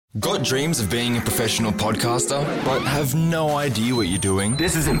Got dreams of being a professional podcaster, but have no idea what you're doing?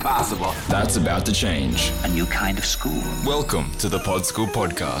 This is impossible. That's about to change. A new kind of school. Welcome to the Pod School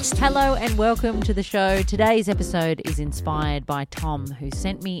Podcast. Hello and welcome to the show. Today's episode is inspired by Tom, who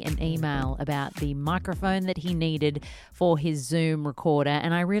sent me an email about the microphone that he needed for his Zoom recorder.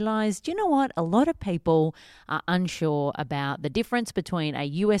 And I realized, you know what? A lot of people are unsure about the difference between a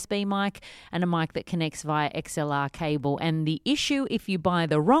USB mic and a mic that connects via XLR cable. And the issue, if you buy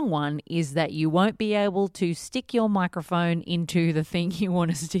the wrong one, is that you won't be able to stick your microphone into the thing you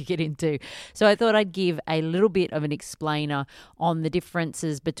want to stick it into. So I thought I'd give a little bit of an explainer on the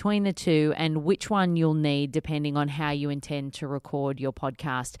differences between the two and which one you'll need depending on how you intend to record your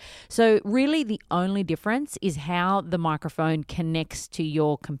podcast. So really the only difference is how the microphone connects to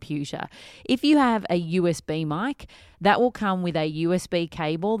your computer. If you have a USB mic, that will come with a USB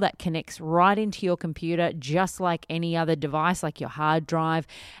cable that connects right into your computer, just like any other device, like your hard drive,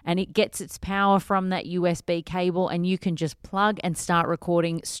 and it gets its power from that USB cable, and you can just plug and start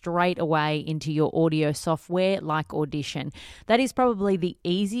recording straight away into your audio software like Audition. That is probably the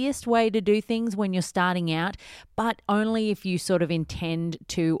easiest way to do things when you're starting out, but only if you sort of intend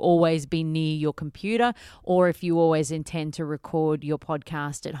to always be near your computer, or if you always intend to record your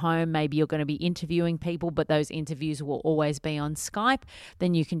podcast at home. Maybe you're going to be interviewing people, but those interviews will always be on Skype.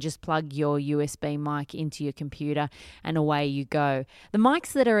 Then you can just plug your USB mic into your computer and away you go. The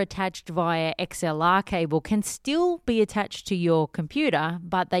mics that are attached via XLR cable can still be attached to your computer,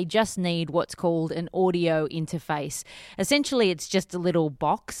 but they just need what's called an audio interface. Essentially, it's just a little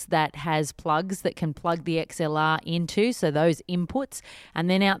box that has plugs that can plug the XLR into, so those inputs, and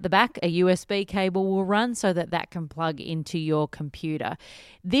then out the back a USB cable will run so that that can plug into your computer.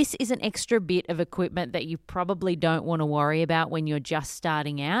 This is an extra bit of equipment that you probably don't want to worry about when you're just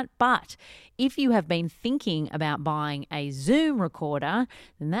starting out, but if you have been thinking about buying a Zoom recorder,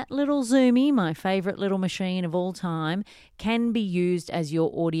 then that little Zoomie, my favorite little machine of all time, can be used as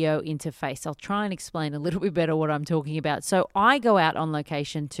your audio interface. I'll try and explain a little bit better what I'm talking about. So I go out on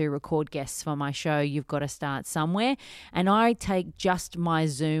location to record guests for my show, You've Got to Start Somewhere, and I take just my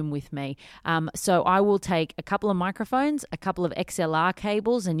Zoom with me. So I will take a couple of microphones, a couple of XLR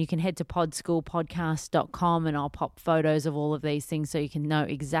cables, and you can head to podschoolpodcast.com and I'll pop photos of all of these things so you can know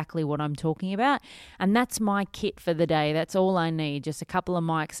exactly what I'm talking about. And that's my kit for the day. That's all I need, just a couple of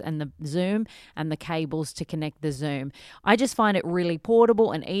mics and the Zoom and the cables to connect the Zoom. I just find it really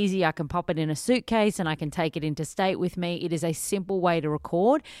portable and easy. I can pop it in a suitcase and I can take it interstate with me. It is a simple way to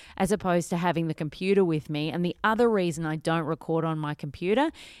record as opposed to having the computer with me. And the other reason I don't record on my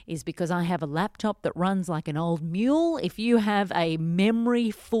computer is because I have a laptop that runs like an old mule. If you have a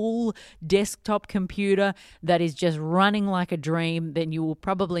memory full desktop computer that is just running like a dream, then you will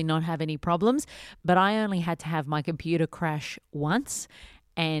probably not have any problems. But I only had to have my computer crash once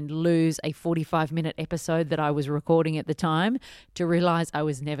and lose a 45-minute episode that I was recording at the time to realize I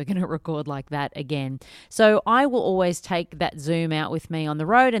was never going to record like that again. So I will always take that Zoom out with me on the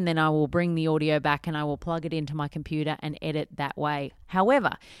road, and then I will bring the audio back and I will plug it into my computer and edit that way.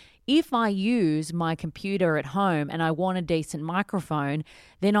 However, if I use my computer at home and I want a decent microphone,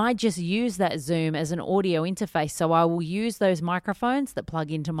 then I just use that Zoom as an audio interface. So I will use those microphones that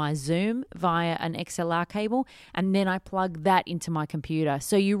plug into my Zoom via an XLR cable, and then I plug that into my computer.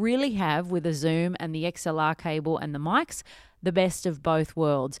 So you really have, with a Zoom and the XLR cable and the mics, the best of both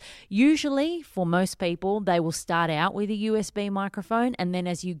worlds. Usually, for most people, they will start out with a USB microphone, and then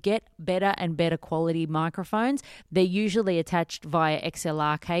as you get better and better quality microphones, they're usually attached via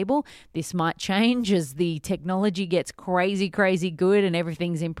XLR cable. This might change as the technology gets crazy good and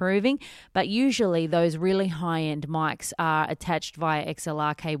everything's improving, but usually those really high-end mics are attached via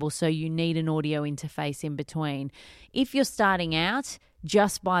XLR cable, so you need an audio interface in between. If you're starting out,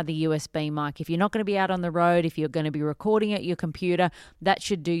 just buy the USB mic. If you're not going to be out on the road, if you're going to be recording at your computer, that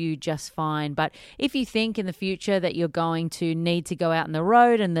should do you just fine. But if you think in the future that you're going to need to go out on the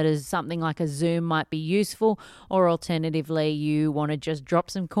road and that is something like a Zoom might be useful, or alternatively you want to just drop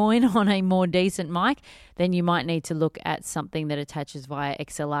some coin on a more decent mic, then you might need to look at something that attaches via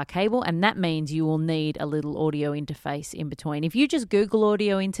XLR cable, and that means you will need a little audio interface in between. If you just Google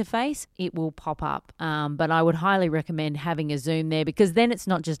audio interface, it will pop up. But I would highly recommend having a Zoom there, because then it's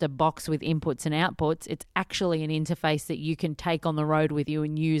not just a box with inputs and outputs. It's actually an interface that you can take on the road with you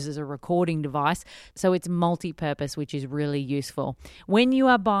and use as a recording device. So it's multi-purpose, which is really useful. When you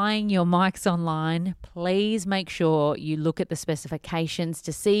are buying your mics online, please make sure you look at the specifications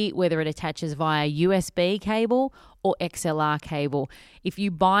to see whether it attaches via USB cable or XLR cable. If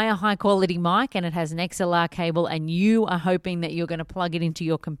you buy a high quality mic and it has an XLR cable and you are hoping that you're going to plug it into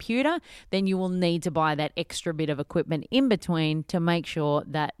your computer, then you will need to buy that extra bit of equipment in between to make sure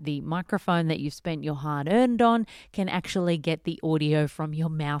that the microphone that you've spent your hard-earned on can actually get the audio from your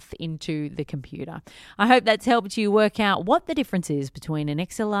mouth into the computer. I hope that's helped you work out what the difference is between an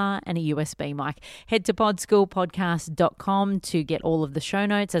XLR and a USB mic. Head to podschoolpodcast.com to get all of the show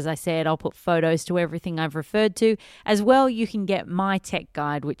notes. As I said, I'll put photos to everything I've referred to. As well, you can get my tech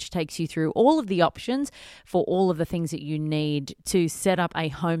guide, which takes you through all of the options for all of the things that you need to set up a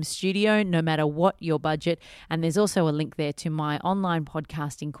home studio, no matter what your budget. And there's also a link there to my online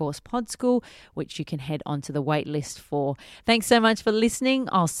podcasting course, PodSchool, which you can head onto the wait list for. Thanks so much for listening.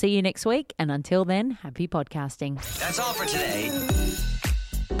 I'll see you next week. And until then, happy podcasting. That's all for today.